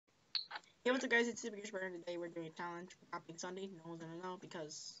Hey, what's up, guys? It's Super Gamer. Today we're doing a challenge for Copying Sunday. No one's gonna know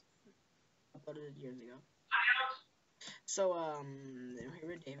because I uploaded it years ago. So, here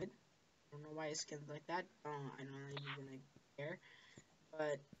with David. I don't know why his skin's like that. I don't know if he's gonna care.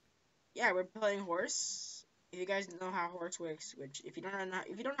 But yeah, we're playing horse. If you guys know how horse works, which if you don't know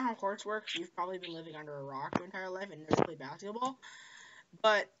how horse works, you've probably been living under a rock your entire life and never played basketball.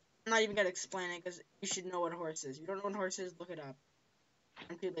 But I'm not even gonna explain it because you should know what a horse is. If you don't know what a horse is, look it up.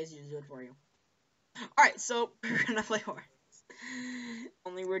 I'm too lazy to do it for you. Alright, so we're gonna play horse.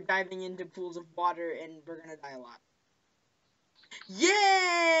 Only we're diving into pools of water and we're gonna die a lot.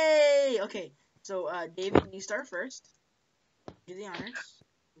 Yay! Okay, so David, you start first. Do the honors.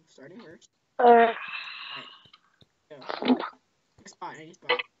 I'm starting first. Alright, go. Spot, any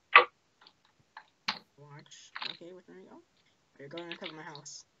spot. Watch. Okay, which one do you go? You're going on top of my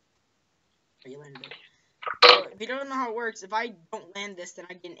house. Oh, you landed it. So if you don't know how it works, if I don't land this, then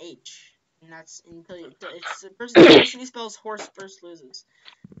I get an H. And that's until it's the person who spells horse first loses.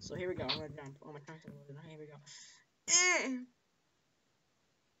 So here we go. I'm gonna jump. Oh, my tongue's loaded. Here we go.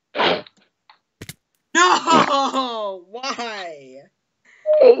 No! Why?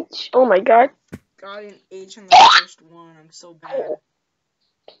 H. Oh my god. Got an H on the first one. I'm so bad.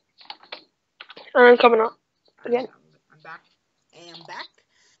 I'm coming up again. I'm back. I'm back.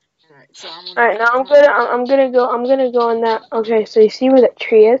 Alright, so Alright, now I'm gonna go on that. Okay, so you see where that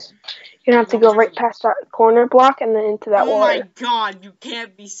tree is? You're gonna have to go right past that corner block and then into that water. Oh my god, you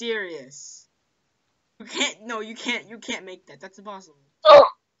can't be serious. You can't make that. That's impossible. Oh,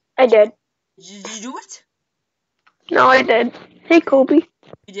 I did. Did you do it? No, I did. Hey, Kobe.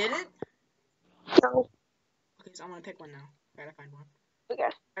 You did it? No. Okay, so I'm gonna pick one now. Gotta find one. Okay.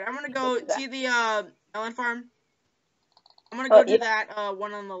 Alright, I'm gonna go see the melon farm. I'm gonna go to that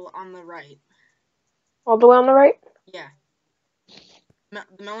one on the right. All the way on the right? Yeah. The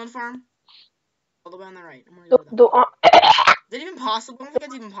melon farm. All the way on the right. I'm gonna go to that. Is it even possible? I don't think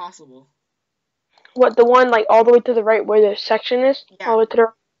it's even possible. What, the one like all the way to the right where the section is? Yeah. All the way to the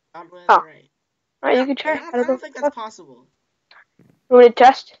right. All the way to the right. Alright, you can try. I don't think that's possible. You want to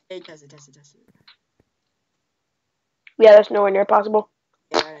test? Yeah, test it. Yeah, that's nowhere near possible.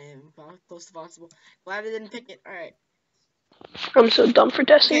 Yeah, I am close to possible. Glad I didn't pick it. Alright. I'm so dumb for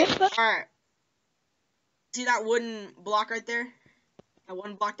testing it. Alright. See that wooden block right there? That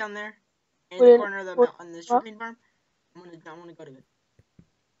one block down there? In the corner of the on the sugarcane farm? I'm gonna go to it.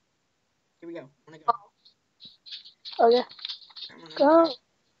 Here we go. I'm gonna go. Oh yeah. Go.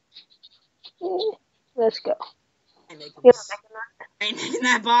 Let's go. I ain't making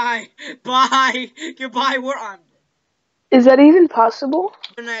that. Bye. Goodbye. We're on. Is that even possible?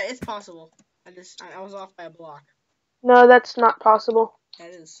 No, it's possible. I was off by a block. No, that's not possible. That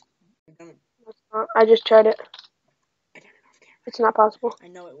is. I've done it. I just tried it. I done it off camera. It's not possible. I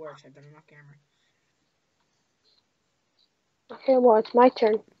know it works. I've done it off camera. Okay, well, it's my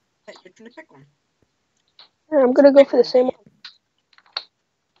turn. You're trying to pick one. Yeah, I'm gonna go for the same one.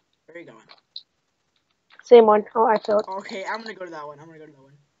 Where are you going? Same one. Oh, I failed. Okay, I'm gonna go to that one.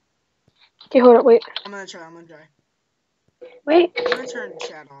 Okay, hold up, wait. I'm gonna try. Wait. I'm gonna turn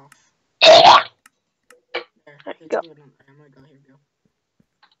chat off. There you go. I'm gonna go. Here we go.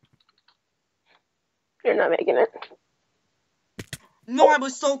 You're not making it. No, I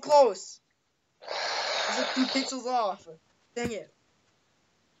was so close. I was like 2 pixels off. Dang it.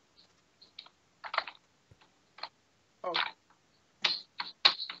 Oh.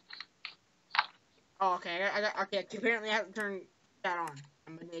 Oh, okay. Okay. Apparently, I have to turn that on.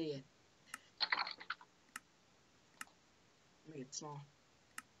 I'm an idiot. Make it small.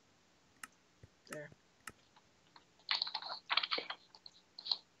 There.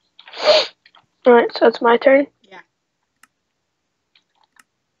 Alright, so it's my turn? Yeah.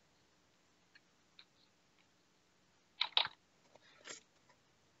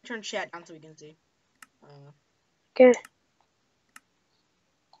 Turn chat down so we can see. Okay.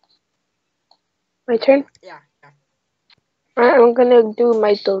 My turn? Yeah. Alright, I'm gonna do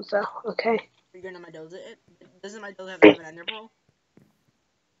my doza, okay? You're gonna my doza it? Doesn't my doza have an ender pearl?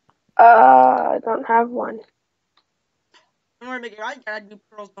 I don't have one. In order to make it right, you gotta do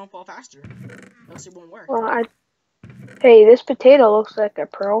pearls don't fall faster. Else it won't work. Well, hey, this potato looks like a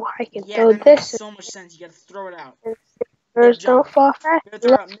pearl. I can throw that this. Makes so much sense. You gotta throw it out. Pearls don't fall faster.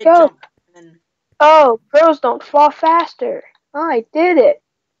 Let's go. Oh, pearls don't fall faster. Oh, I did it.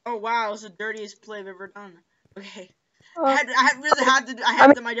 Oh wow, it was the dirtiest play I've ever done. Okay. I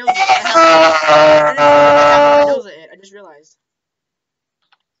had to my doza. I just realized.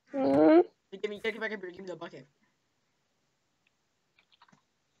 Give me back up here. Give me the bucket.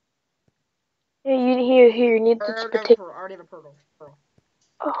 Yeah, here, you need this potato. I already have a pearl.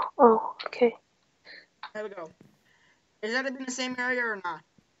 Oh, okay. There we go. Is that in the same area or not?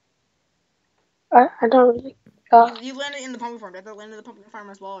 I don't really. You landed in the pumpkin farm. Did that land in the pumpkin farm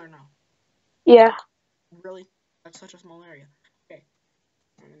as well or no? Yeah. Really? That's such a small area. Okay.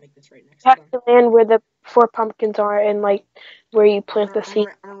 I'm gonna make this right next. You have to land where the 4 pumpkins are and like where you plant the seed.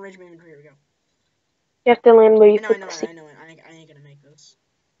 I'm gonna arrange my inventory. Here we go. You have to land where you put the seed. I know it. I ain't gonna make this.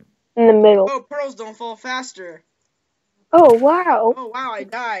 In the middle. Oh, pearls don't fall faster. Oh, wow. Oh, wow, I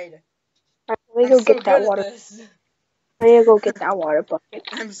died. Let me go get that water. I need to go get that water bucket.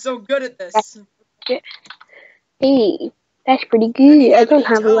 I'm so good at this. Hey, that's pretty good. I don't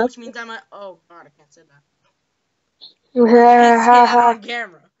have enough. Which means I'm a... Oh, God, I can't say that. I can't say that on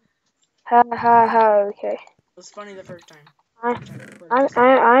camera. Okay. It was funny the first time. I'm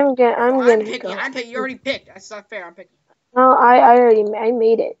gonna go. I'm picking. You already picked. That's not fair. I'm picking. No, I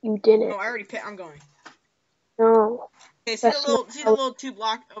made it. You didn't. No, I already picked. I'm going. No. Okay, see the little 2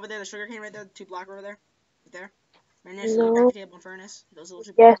 block over there, the sugar cane right there, the 2 block over there? Right there? Right next to the coffee table and furnace? Those little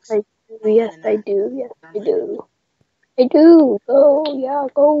 2 blocks? Yes, I do. I do. Go, yeah,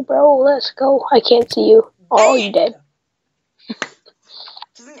 go, bro. Let's go. I can't see you. Oh, you dead. It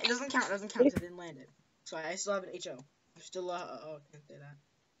doesn't count. It doesn't count because I didn't land it. So I still have an HO. I'm still, oh, I can't say that.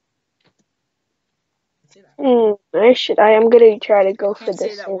 I am gonna try to go for this. I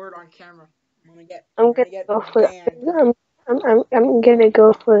can't say that word on camera. I'm gonna get banned. I'm gonna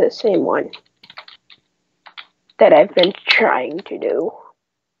go for the same one that I've been trying to do.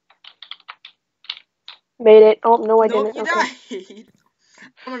 Made it. Oh no, I didn't. You okay. Died.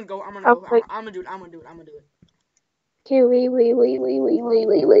 I'm gonna go. I'm gonna do it. I'm gonna do it. Okay,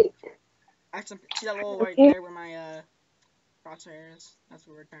 wait. Actually, see that little right there where my crosshair is? That's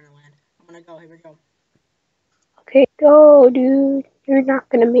where we're trying to land. I'm gonna go. Here we go. Okay, go, dude. You're not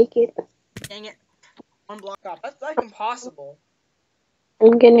gonna make it. Dang it. 1 block off. That's like impossible.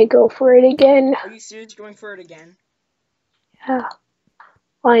 I'm gonna go for it again. Are you serious going for it again? Yeah.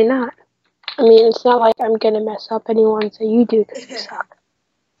 Why not? I mean, it's not like I'm gonna mess up anyone, so you do this.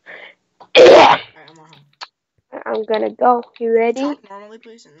 Alright, I'm on home. I'm gonna go. You ready? Can you talk normally,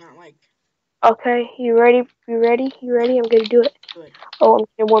 please, and not like... Okay, you ready? I'm gonna do it. Do it. Oh, I'm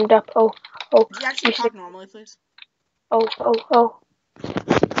getting warmed up. Oh. Could you actually talk normally, please? Oh.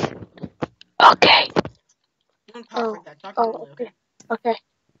 Okay. You don't talk like that. Talk normally, okay?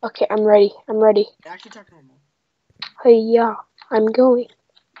 Okay, I'm ready. Actually talk normal. Hey, yeah, I'm going.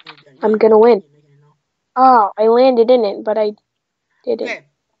 I'm gonna win. Oh, I landed in it, but I didn't. Okay,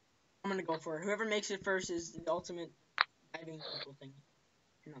 I'm gonna go for it. Whoever makes it first is the ultimate diving people thing.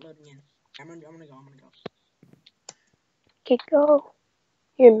 You're not loading in. I'm gonna go. Okay, go.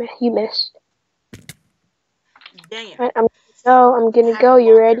 You missed. Dang it. I'm gonna go.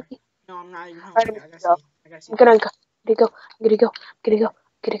 You ready? No, I'm not even home. I gotta see. I'm gonna go.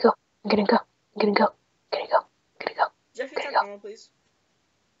 Jeff, you talk normal, please.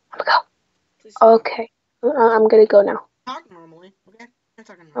 I'm gonna go. Please. Okay. I'm gonna go now. Talk normally, okay?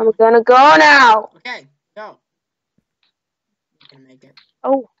 I'm gonna go now. Okay, go. You're gonna make it.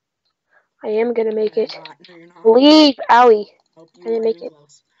 Oh, I am gonna make it. No, you're not. Leave, Owie. Hope you are even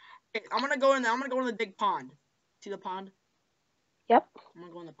close. Okay, I'm gonna go in there. I'm gonna go in the big pond. See the pond? Yep. I'm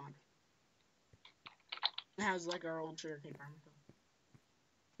gonna go in the pond. It has like our old sugar cane farm.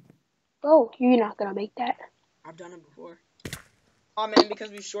 Oh, you're not gonna make that. I've done it before. Oh man,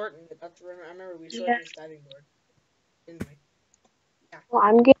 because we shortened it. That's where I remember we shortened this diving board. Didn't we? Yeah. Well,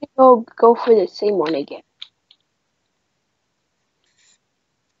 I'm gonna go for the same one again.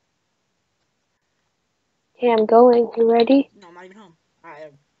 Okay, I'm going. You ready? No, I'm not even home.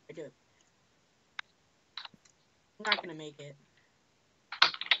 I do it. I'm not gonna make it.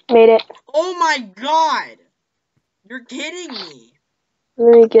 Made it. Oh my god! You're kidding me!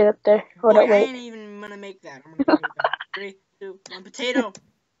 Let me get up there. Hold up, wait. I ain't even gonna make that. I'm gonna go. 3, 2, 1, potato!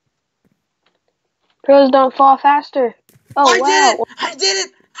 Pearls don't fall faster. Oh, wow. I did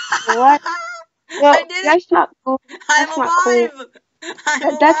it! What? No, I did it! that's not cool. I'm alive! Cool. I'm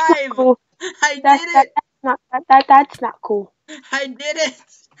alive! That's not cool. I did it! That's not cool. I did it!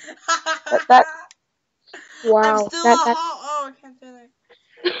 Wow. I'm still I can't say that.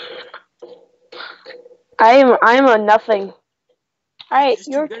 I'm a nothing. Alright,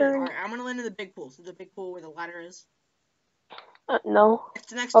 your turn. Alright, I'm gonna land in the big pool. So the big pool where the ladder is. No.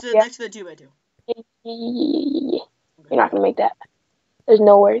 It's next to the 2x2. You're not gonna make that. There's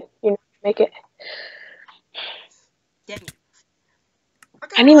no way you're not gonna make it. Dang it. I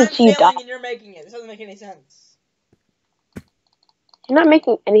didn't even see you die. And you're making it. This doesn't make any sense. You're not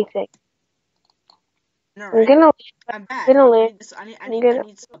making anything. No, right? I'm bad. I'm gonna land. I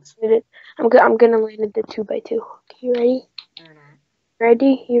need subs. I'm gonna land at the 2x2. Okay, you ready? No, you're not.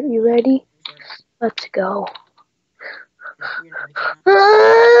 Ready? You ready? Let's go. You're not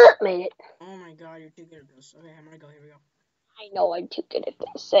making Made it. Oh my god, you're too good at this. Okay, I'm gonna go. Here we go. I know I'm too good at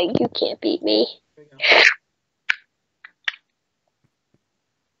this, so you can't beat me. Here we go.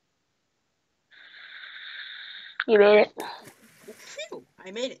 You made it. Phew!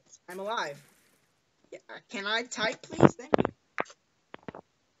 I made it. I'm alive. Yeah, can I type, please? Thank you.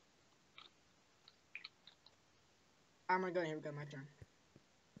 I'm gonna go. Here we go. My turn.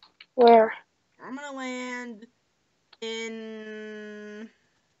 Where? I'm gonna land in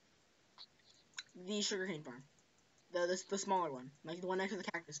the sugarcane farm. The smaller one, like the one next to the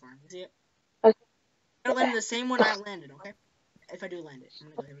cactus farm. You see it? Okay. I'm gonna land in the same one I landed. Okay. If I do land it, I'm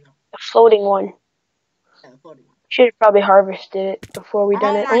gonna go. Here we go. The floating one. Yeah, the floating one. Should have probably harvested it before we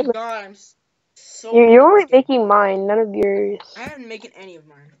done Oh it. my god, I'm so. You're only making mine, none of yours. I haven't making any of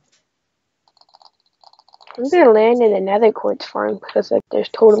mine. I'm gonna land in the nether quartz farm because like there's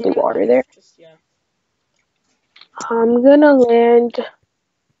totally water there. Just, yeah. I'm gonna land. Where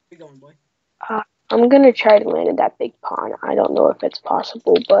you going, boy? I'm gonna try to land in that big pond. I don't know if it's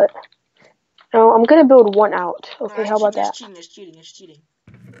possible, but no, I'm gonna build one out. Okay, how about that? That's cheating. It's cheating. It's cheating.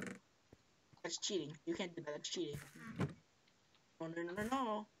 That's cheating. You can't do that. That's cheating. Oh,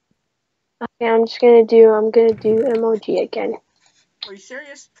 no. Okay, I'm gonna do MOG again. Are you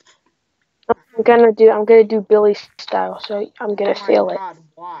serious? I'm gonna do Billy style, so I'm gonna fail it. Oh my god,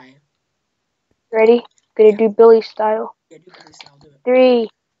 why? Ready? I'm gonna do Billy style. Yeah, do Billy style, do it. 3,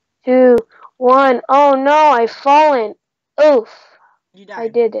 2, 1. Oh no, I've fallen. Oof. You died. I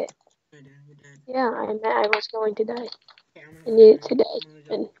did it. You did. Yeah, I was going to die. Okay, I needed to die.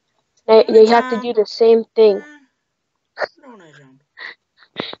 And they have to do the same thing. I don't wanna jump.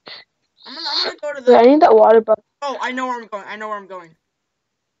 I'm gonna go to the. Wait, I need that water bucket. Oh, I know where I'm going.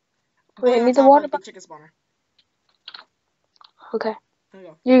 Wait, I need the water bucket. Chicken spawner. Okay.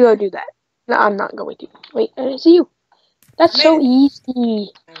 Go. You go do that. No, I'm not going to. Wait, I see you. That's so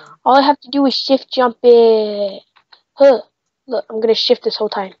easy. All I have to do is shift jump it. Huh. Look, I'm gonna shift this whole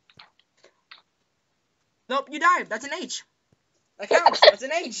time. Nope, you died. That's an H. That counts. That's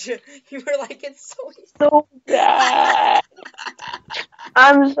an H. You were like, it's so easy. So bad.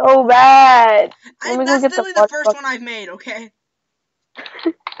 I'm so bad. That's literally the first one I've made, okay?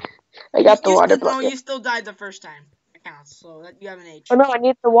 I got the water bucket. No, you still died the first time. That counts. So you have an H. Oh no, I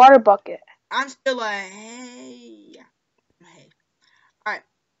need the water bucket. I'm still a hey. Yeah. Hey. Alright.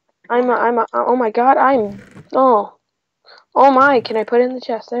 Oh my god, oh my, can I put it in the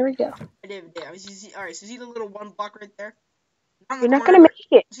chest? There we go. I did. Alright, so you see the little one block right there? You're not gonna make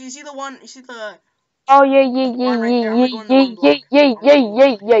it. So you see the one, Oh yeah.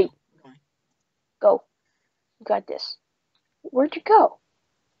 Go. You got this. Where'd you go?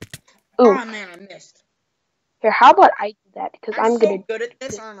 Ooh. Oh man, I missed. Here, how about I do that? Because I'm so good at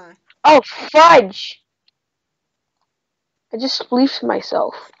this, aren't I? Oh, fudge! I just spleefed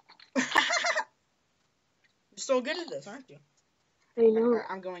myself. You're so good at this, aren't you? I know. Right,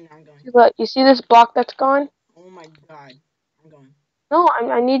 I'm going. Look, you see this block that's gone? Oh my god. I'm going. No,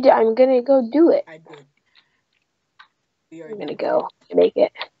 I'm gonna go do it. I do it. I'm gonna go make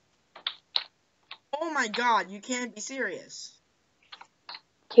it. Oh my god, you can't be serious.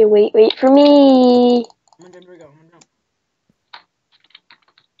 Okay, wait for me. I'm gonna go.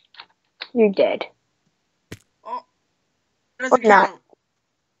 You're dead. Oh, it doesn't count.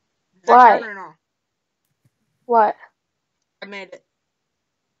 Why? What? I made it.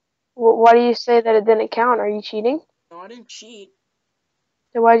 Why do you say that it didn't count? Are you cheating? No, I didn't cheat.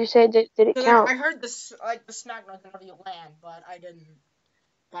 Then why did you say it did it count? I heard this the smack noise whenever you land, but I didn't.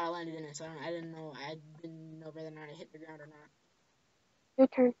 But I landed in it, so I didn't know. I didn't know whether or not it hit the ground or not. Your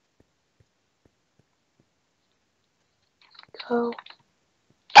turn. Go.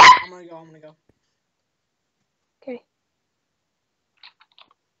 I'm gonna go. Okay.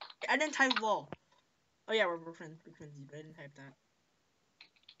 I didn't type lol. Oh yeah, we're friends, but I didn't type that.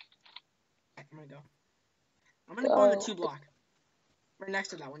 Okay, I'm gonna go. I'm gonna go in the 2 block. Right next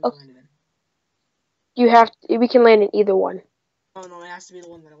to that one you landed in. You have to, we can land in either one. Oh no, it has to be the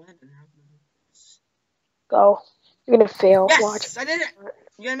one that I landed in. Go. You're gonna fail. Yes, watch. I did it.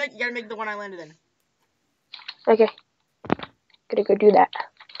 You gotta make the one I landed in. Okay. Gonna go do that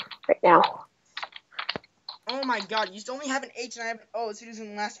right now. Oh my god, you only have an H and I have an O, so it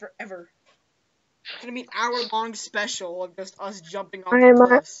doesn't last forever. It's gonna be an hour-long special of just us jumping off the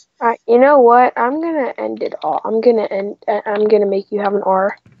cliffs. You know what? I'm gonna end it all. I'm gonna make you have an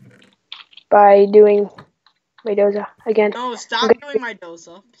R by doing Mendoza again. No, stop doing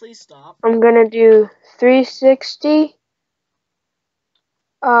Mendoza. Please stop. I'm gonna do 360.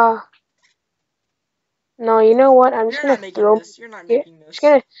 No, you know what? I'm just You're gonna not making throw. this. You're not making I'm this. just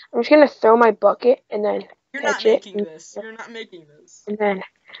gonna. I'm just gonna throw my bucket and then You're not catch it. making this. You're not making this. And then,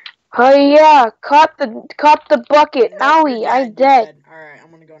 oh yeah, caught the bucket. Nope, you're Owie, I'm dead. You're dead. dead. Alright,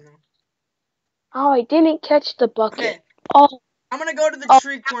 I'm gonna go now. Oh, I didn't catch the bucket. Okay. Oh, I'm gonna go to the oh,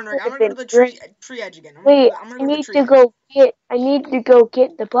 tree that corner. would I'm have gonna go been to the great. tree edge again. Wait, I'm gonna I go to the need tree to edge. go get. I need to go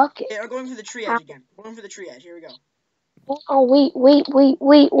get the bucket. Okay, I'm going for the tree edge again. I'm going for the tree edge. Here we go. Oh wait.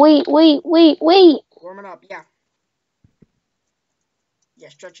 Warming up. Yeah. Yeah,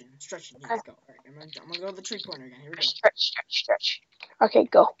 stretching. Yeah, Okay. let's go. Alright, I'm gonna go to the tree corner again. Here we go. Stretch. Okay,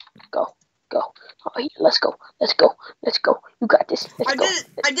 go. Oh, yeah, let's go. You got this. Let's I go. did it!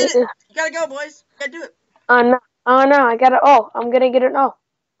 I did it! You gotta go, boys. You gotta do it. Oh no. I got it. Oh, I'm gonna get it. Oh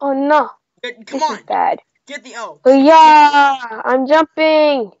no. Come This is on. bad. Get the O. Oh Get the O. yeah. I'm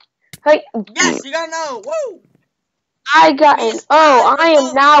jumping. Hey. Yes, you gotta know. Woo! I got an Miss O. I am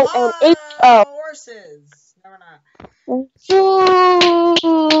go. now an HO. Horses. No, we're not.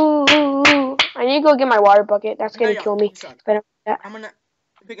 Ooh. I need to go get my water bucket. That's No, gonna you don't. kill me. You suck. But I'm gonna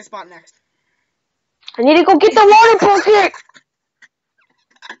pick a spot next. I need to go get the water bucket.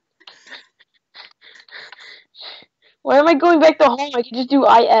 Why am I going back to home? I can just do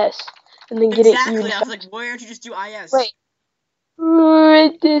IS and then get it even. Exactly. I was like, why don't you just do IS? Wait.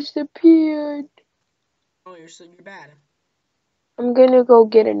 It disappeared. Oh, you're bad. I'm gonna go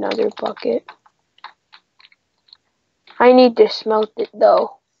get another bucket. I need to smelt it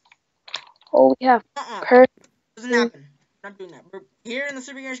though. Oh, we have Doesn't happen. We're not doing that. We're here in the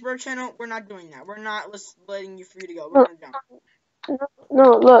Superheroes Bird channel. We're not doing that. We're not letting you free to go. We're gonna jump.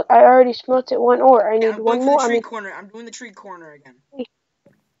 No, look, I already smelt it one ore. I Yeah, need I'm one going for more. the tree corner. I'm doing the tree corner again. Wait.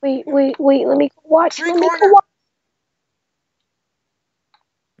 Let me go watch. Tree corner.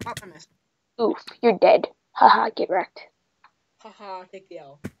 Oh, I missed. Oof, you're dead. Haha, get wrecked. Haha, take the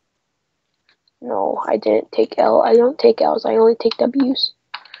L. No, I didn't take L. I don't take L's. I only take W's.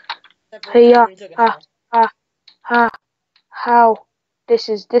 Hey, Yeah. L. How? This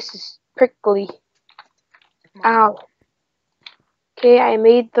is prickly. Ow. Okay, I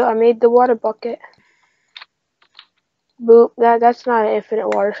made the water bucket. Boop. That's not an infinite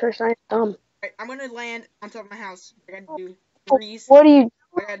water source. I'm dumb. Right, I'm gonna land on top of my house. I gotta do Oh, threes. what are you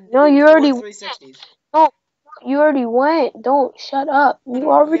I gotta doing? No, do you four already 360s. no, you already went. Don't shut up. No, You you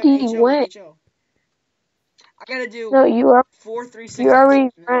have already HO. went. HO. I gotta do No, you are. four You 360s already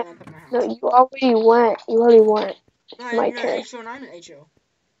and then went. land on top of my No, house. you already went. You already went. No, It's my you're turn. at HO and I'm at HO.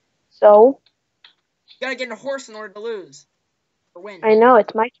 So You gotta get in a horse in order to lose. Or win. I know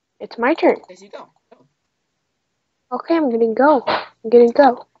it's my turn. Okay, so you go. Go. Okay, I'm gonna go.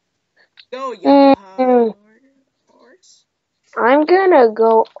 Go, Yamaha horse. I'm gonna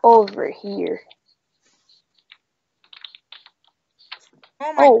go over here.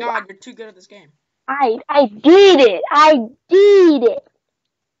 Oh my god, you're too good at this game. I did it. I did it.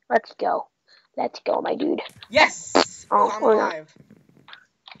 Let's go, my dude. Yes! Oh, I'm or no. alive.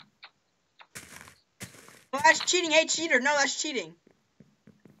 No, that's cheating. Hey, cheater. No, that's cheating.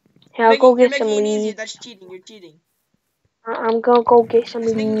 Hey, I'll go You're get some making it easier. leaves. That's cheating. You're cheating. I'm gonna go get some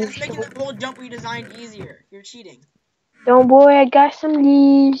leaves. It's making the whole jump we designed easier. You're cheating. Don't worry, I got some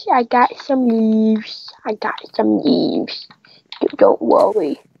leaves. Don't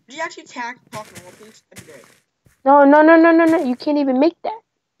worry. Did you actually talk normal, please? That'd be great. No. You can't even make that.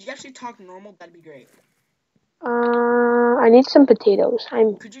 Did you actually talk normal? That'd be great. I need some potatoes.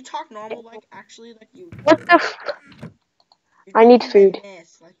 Could you talk normal, like, actually, like you... What the f... I need food.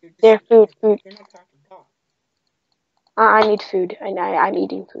 Like There, food. You're not talking talk. I need food. I'm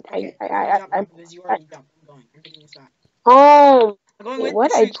eating food. Okay, I'm jumping because you already jumped. I'm going. I'm taking a shot. Home. I'm going with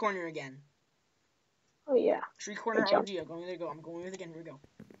What? the tree corner again. Oh, yeah. Tree corner OG. I'm going there. I'm going with it again. Here we go.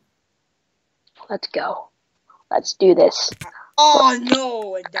 Let's go. Let's do this. Oh,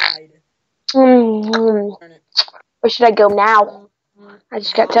 no. It died. Where should I go now? I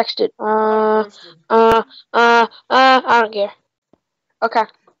just got texted. I don't care. Okay.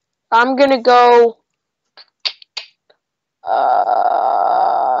 I'm gonna go,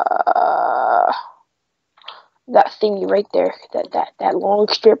 that thingy right there. That long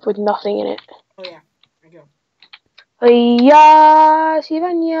strip with nothing in it. Oh, yeah. I go.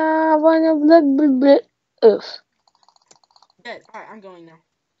 Oof. Dead. Alright, I'm going now.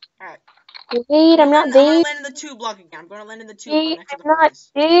 Alright. Wait, I'm not there. I'm gonna land in the 2 block again. I'm gonna land in the 2 block next to the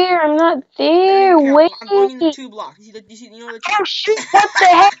horse. I'm not there. Wait. I'm going in the 2 block. You know the 2 Oh shoot, what the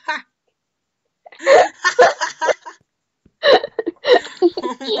heck?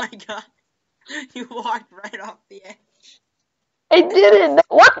 Oh my god. You walked right off the edge. I didn't.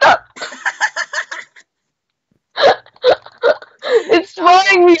 What the? It's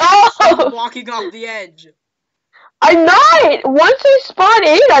throwing me Stop off. walking off the edge. I'm not. Once I spawn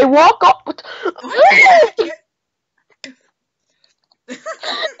in, I walk up. What the heck?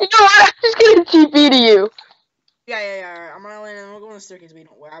 You know what? I'm just gonna TP to you. Yeah. Right. I'm gonna land and we'll go on the staircase. We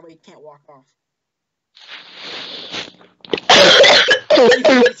can't walk off.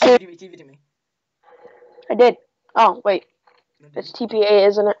 TP to me. I did. Oh wait, it's TPA,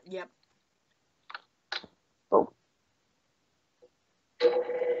 isn't it? Yep. Boom.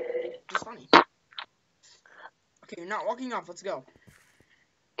 It's funny. Okay, you're not walking off. Let's go.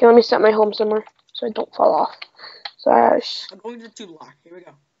 Okay, let me set my home somewhere so I don't fall off. I'm going to the 2 block. Here we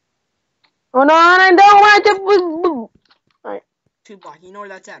go. Oh no, I don't want to. Alright. 2 block. You know where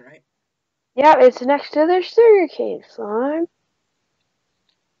that's at, right? Yeah, it's next to their staircase, son.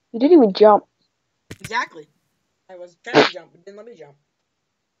 You didn't even jump. Exactly. I was trying to jump, but didn't let me jump.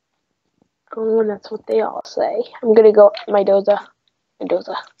 Oh, that's what they all say. I'm gonna go Mendoza.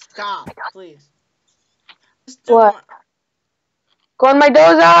 Stop, please. What? Go on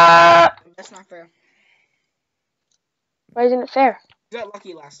Mendoza! That's not fair. Why isn't it fair? You got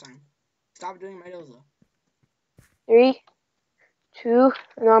lucky last time. Stop doing Mendoza. 3, 2.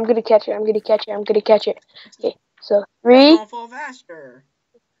 No, I'm gonna catch it. Okay, so 3. Don't fall faster.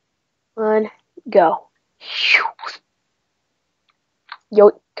 1, go.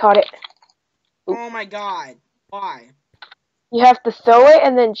 Yo, caught it. Ooh. Oh my god. Why? You have to throw it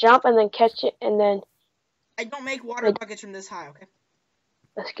and then jump and then catch it and then... I don't make water buckets from this high, okay?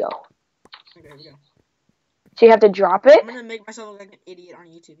 Let's go. Okay, here we go. So you have to drop it? I'm gonna make myself look like an idiot on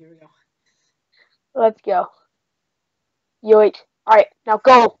YouTube. Here we go. Let's go. Yoit. Alright, now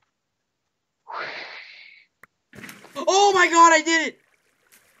go. Oh my god, I did it!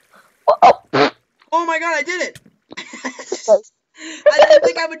 Oh. Oh my god, I did it! I didn't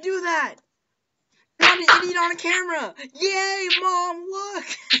think I would do that! I'm an idiot on a camera! Yay, Mom, look!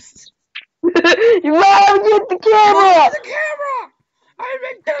 Mom, get the camera! Mom, the camera! I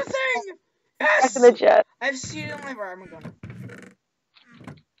made the thing! Yes! Back in the chat. I've seen it on my bar. I'm gonna.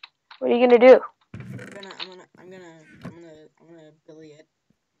 What are you gonna do? I'm gonna billy it.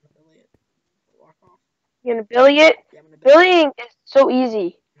 Walk off. You're gonna billy it? Yeah, I'm gonna billy Billying is so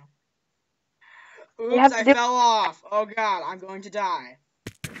easy. No. Oops, I fell off. Oh god, I'm going to die.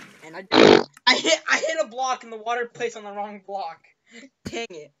 And I hit a block and the water placed on the wrong block. Dang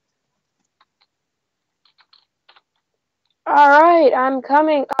it. Alright, I'm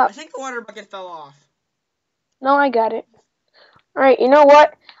coming up. I think the water bucket fell off. No, I got it. Alright, you know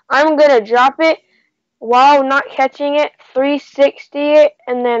what? I'm gonna drop it while not catching it, 360 it,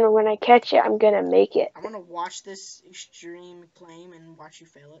 and then when I catch it, I'm gonna make it. I'm gonna watch this extreme claim and watch you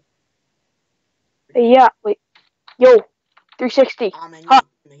fail it. Yeah, wait. Yo, 360. Ah, man, you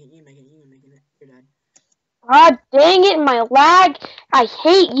making it. You're dead. Ah, dang it, my lag. I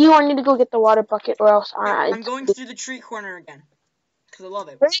hate you. I need to go get the water bucket or else I'm going through the tree corner again. Because I love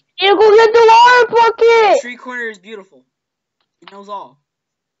it. You need to go get the water bucket. The tree corner is beautiful. It knows all.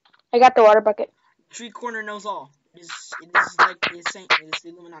 I got the water bucket. Tree corner knows all. It is like it's Saint. It is the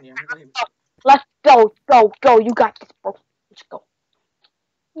Illuminati. I'm gonna go here. Let's go. You got this, bro. Let's go.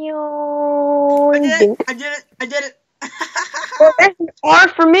 Yo. I did it. Well, there's an R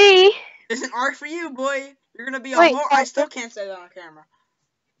for me. There's an R for you, boy. You're gonna be a Wait, I still can't say that on camera.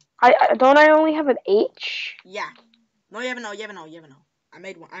 I only have an H? Yeah. No, you have an O. I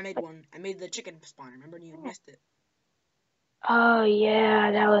made one. I made the chicken spawn. Remember, you missed it. Oh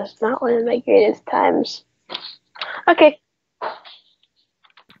yeah, that was not one of my greatest times. Okay.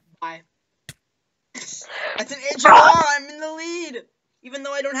 Bye. That's an H O R. I'm in the lead. Even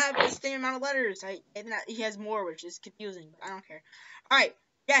though I don't have the same amount of letters, he has more, which is confusing. But I don't care. All right.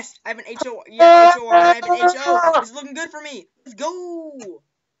 Yes, I have an H O R. Yeah, H O R. I have an H O. It's looking good for me. Let's go.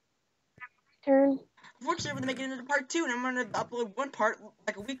 Turn. Unfortunately, we're gonna make it into part 2, and I'm gonna upload one part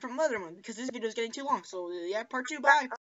like a week from the other one because this video is getting too long. So yeah, part 2. Bye.